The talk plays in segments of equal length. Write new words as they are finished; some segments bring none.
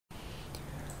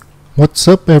What's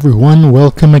up everyone,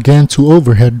 welcome again to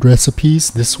Overhead Recipes.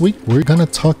 This week we're gonna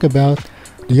talk about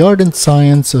the art and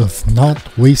science of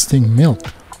not wasting milk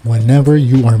whenever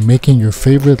you are making your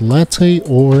favorite latte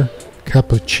or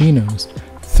cappuccinos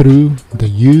through the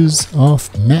use of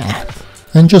math.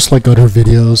 And just like other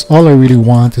videos, all I really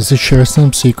want is to share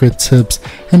some secret tips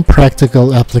and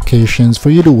practical applications for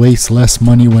you to waste less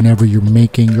money whenever you're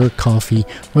making your coffee,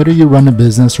 whether you run a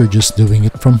business or just doing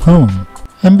it from home.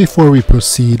 And before we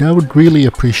proceed, I would really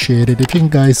appreciate it if you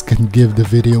guys can give the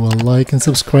video a like and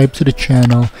subscribe to the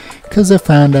channel, because I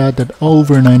found out that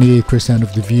over 98%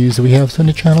 of the views we have on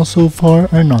the channel so far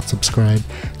are not subscribed.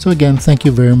 So again, thank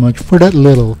you very much for that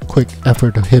little quick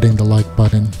effort of hitting the like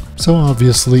button. So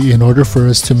obviously, in order for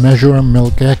us to measure our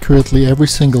milk accurately every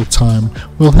single time,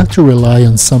 we'll have to rely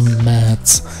on some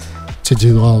maths to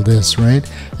do all this,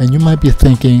 right? And you might be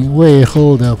thinking, wait,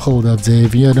 hold up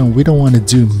Dave, we don't want to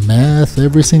do math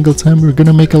every single time we're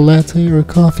gonna make a latte or a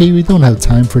coffee. We don't have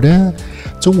time for that.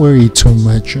 Don't worry too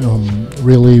much.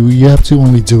 Really, you have to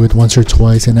only do it once or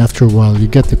twice, and after a while you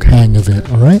get the hang of it.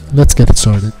 All right, let's get it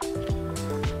started.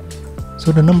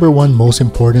 So the number one most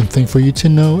important thing for you to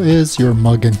know is your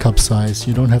mug and cup size.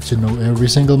 You don't have to know every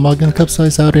single mug and cup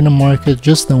size out in the market,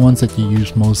 just the ones that you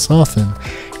use most often.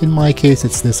 In my case,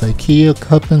 it's this IKEA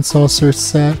cup and saucer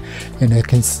set, and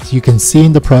you can see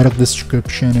in the product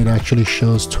description it actually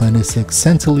shows 26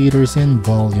 centiliters in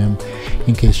volume.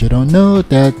 In case you don't know,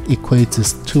 that equates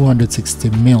to 260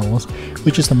 mils,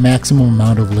 which is the maximum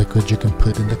amount of liquid you can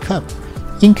put in the cup.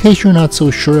 In case you're not so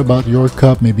sure about your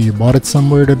cup, maybe you bought it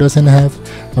somewhere that doesn't have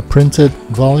a printed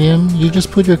volume, you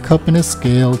just put your cup in a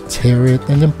scale, tare it,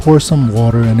 and then pour some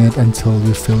water in it until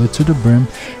you fill it to the brim.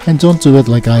 And don't do it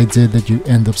like I did, that you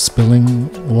end up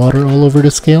spilling water all over the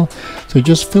scale. So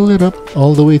just fill it up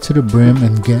all the way to the brim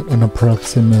and get an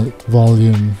approximate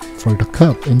volume for the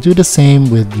cup. And do the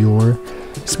same with your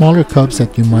smaller cups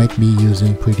that you might be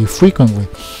using pretty frequently.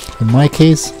 In my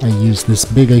case, I use this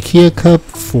big IKEA cup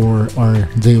for our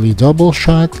daily double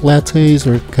shot lattes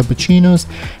or cappuccinos,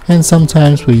 and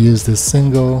sometimes we use this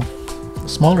single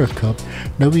smaller cup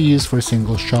that we use for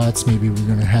single shots. Maybe we're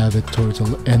gonna have it towards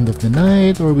the end of the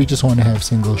night, or we just want to have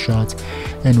single shots.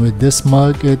 And with this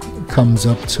mug, it comes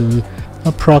up to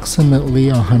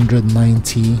approximately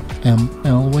 190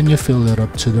 ml when you fill it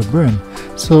up to the brim.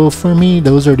 So for me,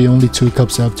 those are the only two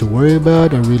cups I have to worry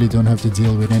about. I really don't have to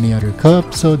deal with any other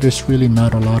cup, so there's really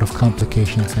not a lot of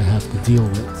complications I have to deal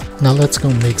with. Now let's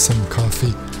go make some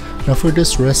coffee. Now for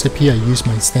this recipe, I use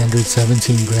my standard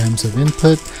 17 grams of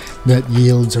input that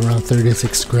yields around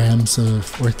 36 grams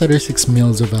of, or 36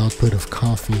 mils of output of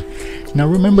coffee. Now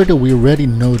remember that we already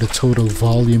know the total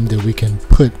volume that we can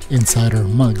put inside our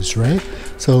mugs, right?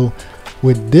 So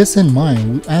with this in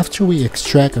mind, after we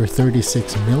extract our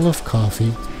 36 mil of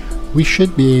coffee, we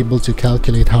should be able to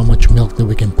calculate how much milk that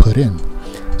we can put in.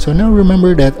 So now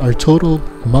remember that our total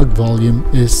mug volume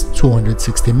is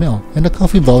 260 ml and the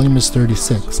coffee volume is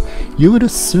 36. You would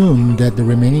assume that the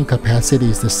remaining capacity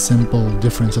is the simple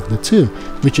difference of the two,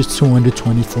 which is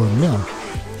 224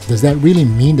 ml. Does that really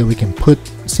mean that we can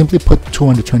simply put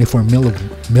 224 ml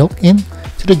of milk in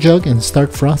to the jug and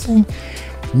start frothing?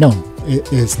 No,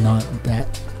 it is not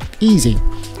that easy.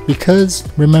 Because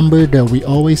remember that we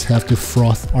always have to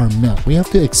froth our milk. We have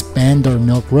to expand our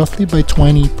milk roughly by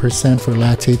 20% for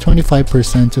latte,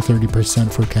 25% to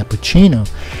 30% for cappuccino.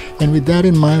 And with that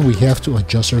in mind, we have to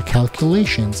adjust our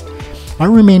calculations. Our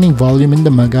remaining volume in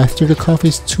the mug after the coffee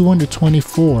is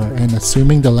 224, and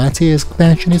assuming the latte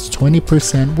expansion is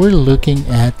 20%, we're looking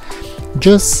at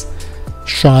just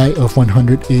shy of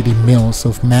 180 mils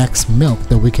of max milk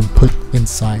that we can put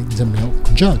inside the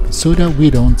milk jug so that we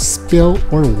don't spill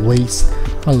or waste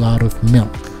a lot of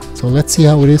milk. So let's see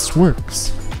how this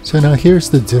works. So now here's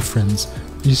the difference.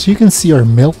 As you can see, our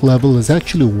milk level is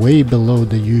actually way below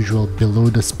the usual below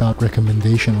the spout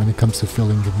recommendation when it comes to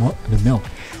filling the milk.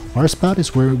 Our spout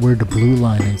is where the blue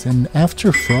line is, and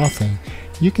after frothing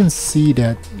you can see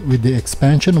that with the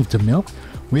expansion of the milk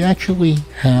we actually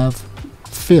have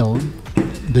filled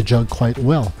the jug quite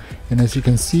well. And as you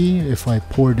can see, if I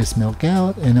pour this milk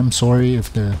out, and I'm sorry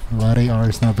if the latte art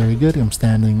is not very good, I'm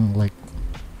standing like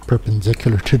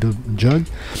perpendicular to the jug.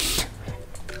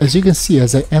 As you can see,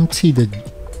 as I empty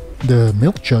the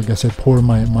milk jug, as I pour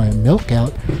my milk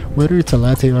out, whether it's a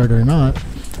latte art or not,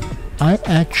 I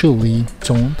actually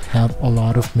don't have a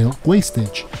lot of milk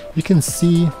wastage. You can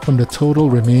see from the total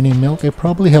remaining milk, I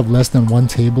probably have less than 1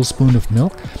 tablespoon of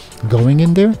milk going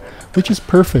in there, which is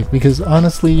perfect because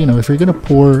honestly, if you're gonna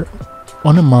pour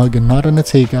on a mug and not on a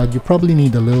takeout, you probably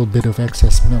need a little bit of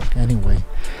excess milk anyway.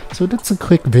 So that's a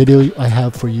quick video I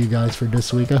have for you guys for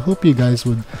this week. I hope you guys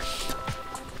would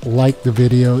like the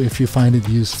video if you find it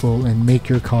useful and make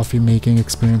your coffee making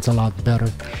experience a lot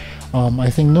better. I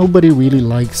think nobody really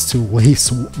likes to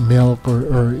waste milk or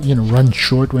run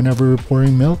short whenever we're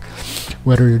pouring milk,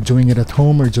 whether you're doing it at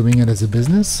home or doing it as a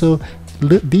business. So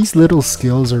these little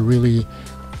skills are really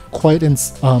quite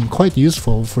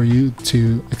useful for you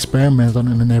to experiment on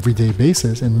an everyday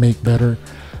basis and make better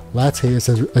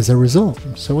lattes as a result.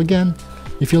 So again,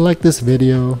 if you like this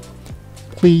video,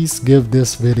 please give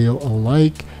this video a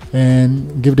like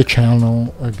and give the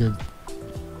channel a good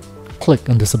click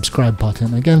on the subscribe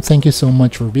button. Again, thank you so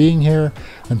much for being here.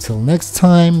 Until next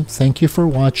time, thank you for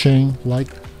watching. Like,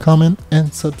 comment,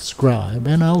 and subscribe,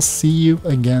 and I'll see you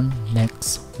again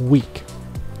next week.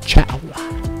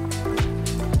 Ciao.